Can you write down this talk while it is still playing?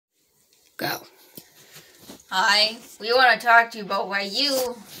Go. Hi, we want to talk to you about why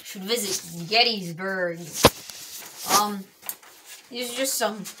you should visit Gettysburg. These are just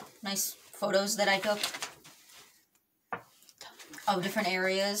some nice photos that I took of different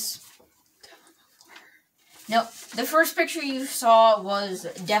areas. Now, the first picture you saw was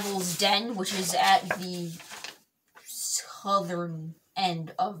Devil's Den, which is at the southern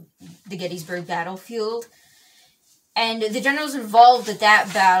end of the Gettysburg battlefield. And the generals involved at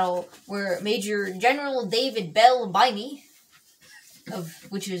that battle were Major General David Bell Bimey,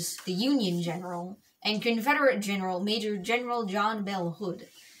 which is the Union general, and Confederate General Major General John Bell Hood.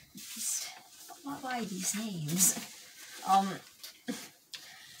 Why these names?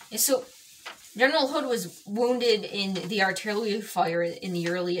 So General Hood was wounded in the artillery fire in the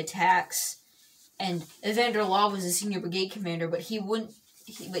early attacks, and Evander Law was the senior brigade commander, but he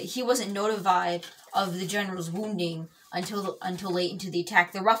wasn't notified of the general's wounding until late into the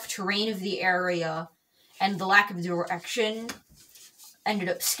attack. The rough terrain of the area and the lack of direction ended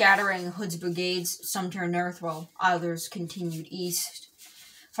up scattering Hood's brigades. Some turned north while others continued east.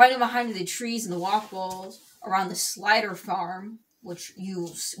 Fighting behind the trees and the walk walls around the Slider farm, which you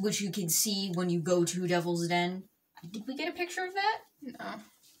can see when you go to Devil's Den. Did we get a picture of that? No.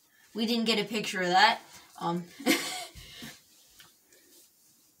 We didn't get a picture of that.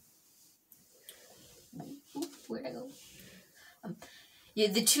 Where'd I go?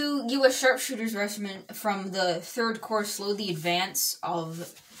 The two U.S. sharpshooters regiment from the 3rd Corps slowed the advance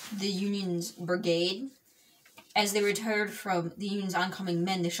of the Union's brigade. As they retired from the Union's oncoming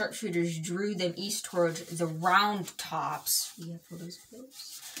men, the sharpshooters drew them east towards the Round Tops. We have photos of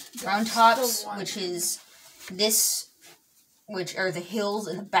those. Round Tops, which is this, which are the hills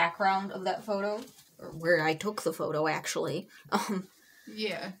in the background of that photo, or where I took the photo, actually.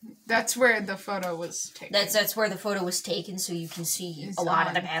 Yeah, that's where the photo was taken. That's where the photo was taken, so you can see a lot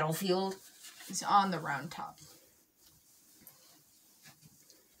of the battlefield. It's on the Round Top.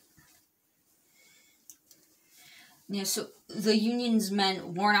 Yeah, so the Union's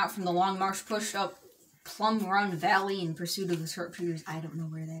men, worn out from the long march, pushed up Plum Run Valley in pursuit of the sharpshooters. I don't know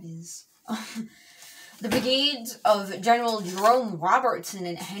where that is. The brigades of General Jerome Robertson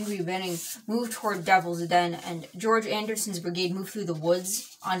and Henry Benning moved toward Devil's Den, and George Anderson's brigade moved through the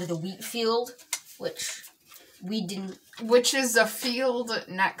woods onto the wheat field, which we didn't... Which is a field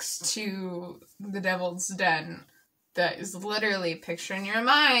next to the Devil's Den that is literally, picture in your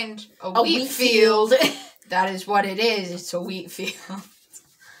mind, a wheat field. That is what it is. It's a wheat field.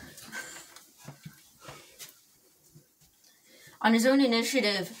 On his own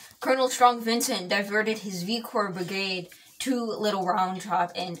initiative, Colonel Strong Vincent diverted his V Corps brigade to Little Round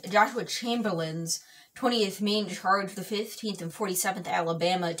Top, and Joshua Chamberlain's 20th Maine charged the 15th and 47th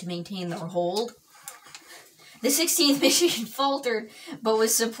Alabama to maintain their hold. The 16th Michigan faltered, but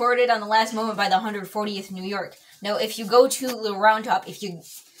was supported on the last moment by the 140th New York. Now, if you go to Little Round Top, you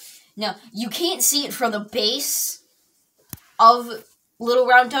can't see it from the base of Little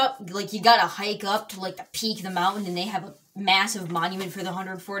Round Top. Like, you gotta hike up to, like, the peak of the mountain, and they have a massive monument for the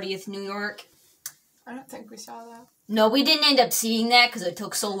 140th New York. I don't think we saw that. No, we didn't end up seeing that because it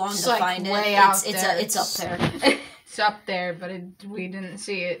took so long to find it. It's up there. It's up there, but we didn't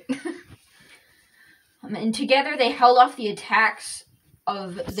see it. And together they held off the attacks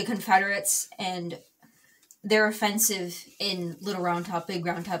of the Confederates, and their offensive in Little Round Top, Big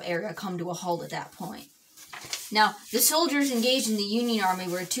Round Top area come to a halt at that point. Now, the soldiers engaged in the Union Army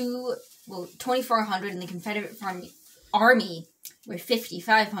were 2,400, and the Confederate Army were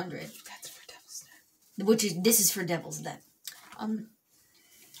 5,500. That's for Devil's Den. This is for Devil's Den.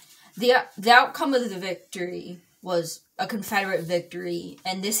 The outcome of the victory was a Confederate victory,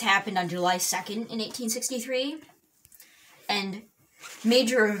 and this happened on July 2nd in 1863. And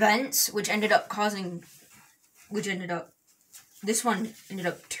major events, this one ended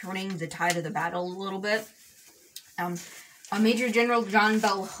up turning the tide of the battle a little bit. A Major General John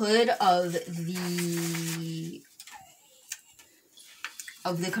Bell Hood of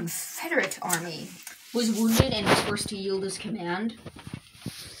the Confederate Army was wounded and was forced to yield his command.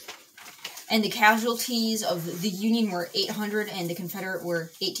 And the casualties of the Union were 800 and the Confederate were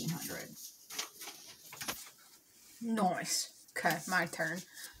 1,800. Nice. Okay, my turn.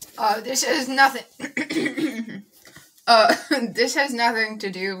 This has nothing... this has nothing to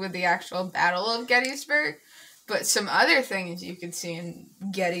do with the actual Battle of Gettysburg, but some other things you can see in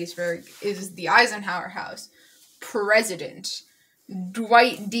Gettysburg is the Eisenhower House. President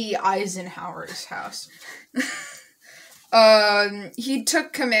Dwight D. Eisenhower's house. He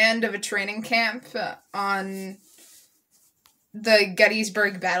took command of a training camp on the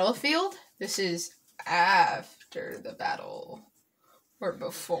Gettysburg battlefield. This is after the battle or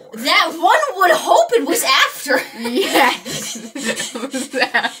before? That one would hope it was after. Yes. It was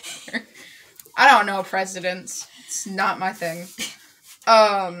after. I don't know presidents. It's not my thing.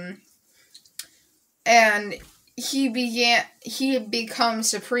 And he becomes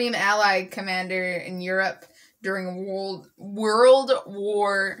Supreme Allied Commander in Europe during World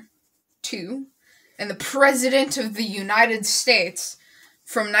War II, and the President of the United States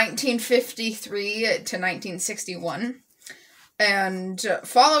from 1953 to 1961. And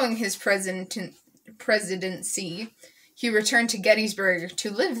following his presidency, he returned to Gettysburg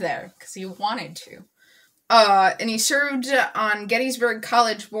to live there because he wanted to. And he served on Gettysburg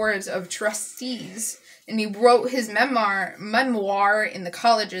College Boards of Trustees, and he wrote his memoir in the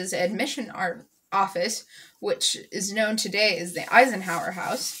college's admission office, which is known today as the Eisenhower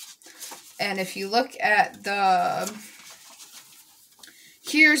House. And if you look at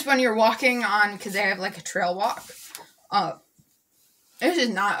here's when you're walking on, because they have like a trail walk. This is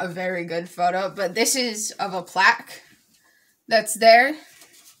not a very good photo, but this is of a plaque that's there.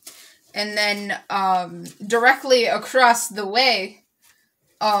 And then directly across the way,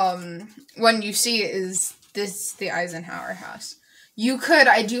 when you see it, is the Eisenhower House. You could,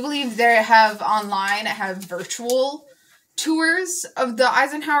 I do believe they have virtual tours of the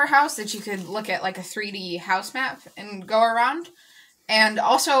Eisenhower House that you could look at like a 3D house map and go around. And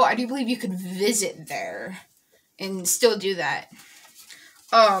also, I do believe you could visit there and still do that.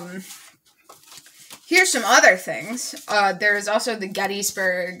 Here's some other things. There is also the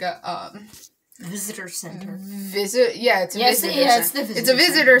Gettysburg Visitor Center. It's a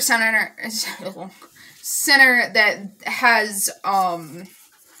visitor center that has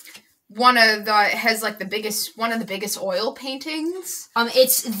one of the biggest oil paintings.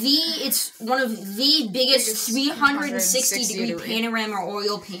 It's one of the biggest 360-degree panorama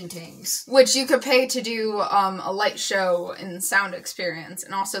oil paintings, which you could pay to do a light show and sound experience,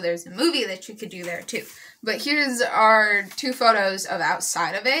 and also there's a movie that you could do there too. But here's our two photos of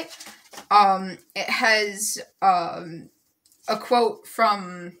outside of it. It has a quote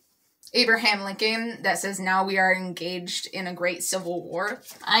from Abraham Lincoln that says, "Now we are engaged in a great civil war."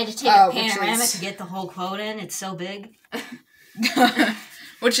 I had to take a panorama to get the whole quote in. It's so big.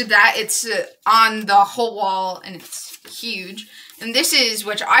 It's on the whole wall, and it's huge. And this is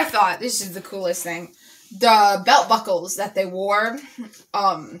the coolest thing. The belt buckles that they wore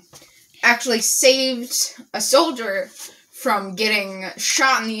actually saved a soldier from getting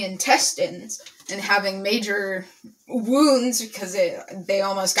shot in the intestines and having major wounds because they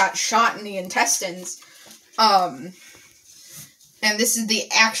almost got shot in the intestines. And this is the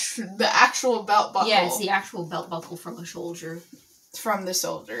actual belt buckle. Yeah, it's the actual belt buckle from a soldier. From the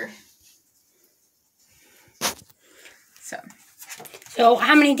soldier. So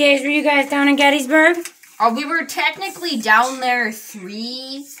how many days were you guys down in Gettysburg? We were technically down there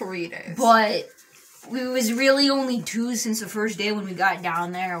 3 days. But it was really only 2 since the first day when we got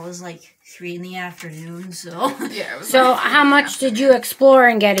down there. It was like 3 in the afternoon, so... Yeah, it was so how much did you explore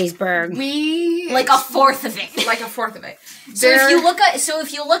in Gettysburg? Like a fourth of it. Like a fourth of it. So if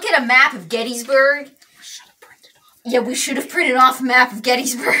you look at a map of Gettysburg... We should have printed off a map of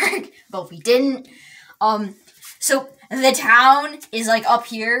Gettysburg, but we didn't. So the town is like up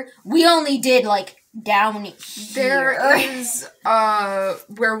here. We only did like down here. There is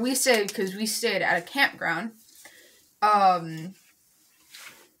where we stayed, because we stayed at a campground.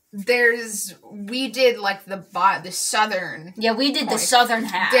 We did like the southern. Yeah, we did the southern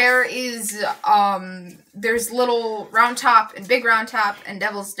half. There is there's Little Round Top and Big Round Top and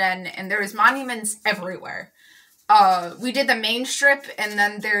Devil's Den, and there's monuments everywhere. We did the main strip, and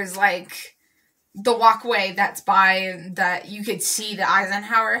then there's like the walkway that you could see the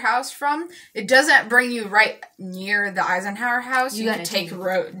Eisenhower House from. It doesn't bring you right near the Eisenhower House. You can take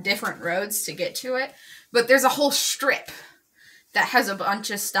different roads to get to it. But there's a whole strip that has a bunch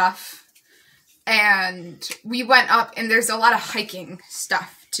of stuff. And we went up, and there's a lot of hiking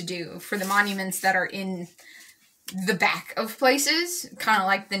stuff to do for the monuments that are in the back of places. Kind of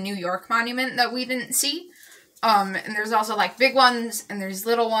like the New York monument that we didn't see. And there's also like big ones and there's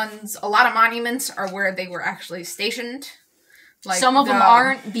little ones. A lot of monuments are where they were actually stationed. Like some of them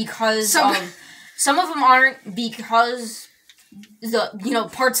aren't because the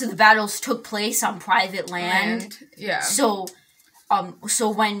parts of the battles took place on private land. Yeah. So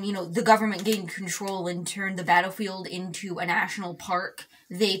when the government gained control and turned the battlefield into a national park,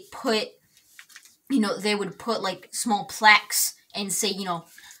 they would put like small plaques and say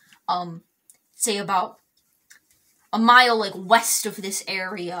about a mile like west of this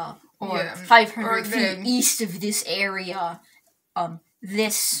area, or 500 feet east of this area,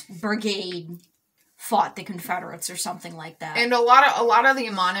 this brigade fought the Confederates or something like that. And a lot of the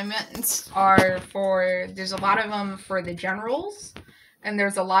monuments are there's a lot of them for the generals, and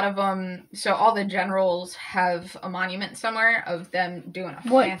there's a lot of them, so all the generals have a monument somewhere of them doing a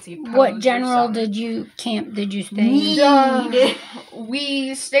fancy pose. What general did you stay in?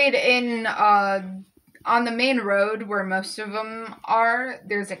 We stayed in on the main road where most of them are.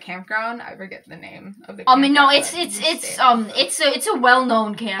 There's a campground. I forget the name of the campground. No, it's a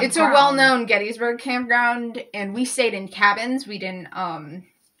well-known campground. It's a well-known Gettysburg campground, and we stayed in cabins. We didn't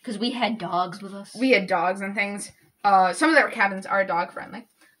because we had dogs with us. We had dogs and things. Some of their cabins are dog friendly.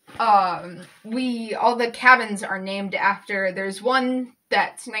 All the cabins are named after. There's one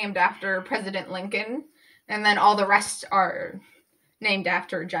that's named after President Lincoln, and then all the rest are named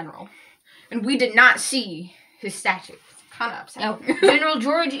after a general. And we did not see his statue. It's kind of upsetting. General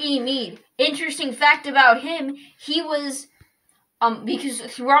George E. Meade. Interesting fact about him: he was because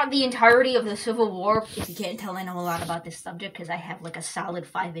throughout the entirety of the Civil War, if you can't tell, I know a lot about this subject because I have like a solid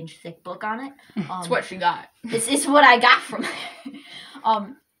 5-inch thick book on it. It's what she got. It's what I got from it.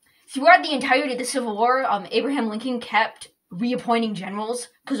 Throughout the entirety of the Civil War, Abraham Lincoln kept reappointing generals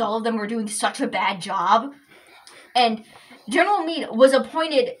because all of them were doing such a bad job. And General Meade was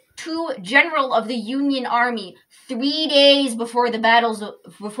appointed to General of the Union Army 3 days before the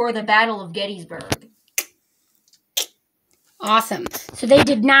Battle of Gettysburg. Awesome. So they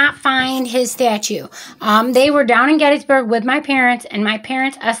did not find his statue. They were down in Gettysburg with my parents, and my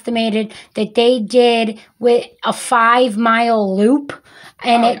parents estimated that they did with a 5-mile loop,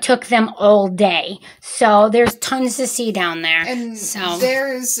 and it took them all day. So there's tons to see down there. And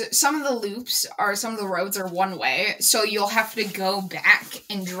there's some of the roads are one way, so you'll have to go back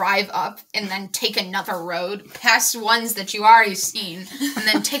and drive up and then take another road past ones that you already seen, and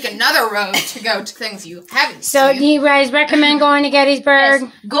then take another road to go to things you haven't seen. So do you guys recommend going to Gettysburg?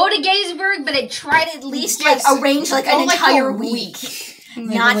 Yes. Go to Gettysburg, but try to at least arrange an entire week.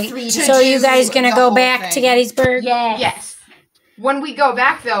 Not 3 days. So you guys gonna go back to Gettysburg? Yes. When we go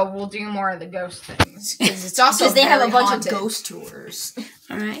back, though, we'll do more of the ghost things. Because they have a bunch of ghost tours.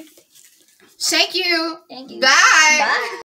 All right. Thank you. Thank you. Bye. Bye.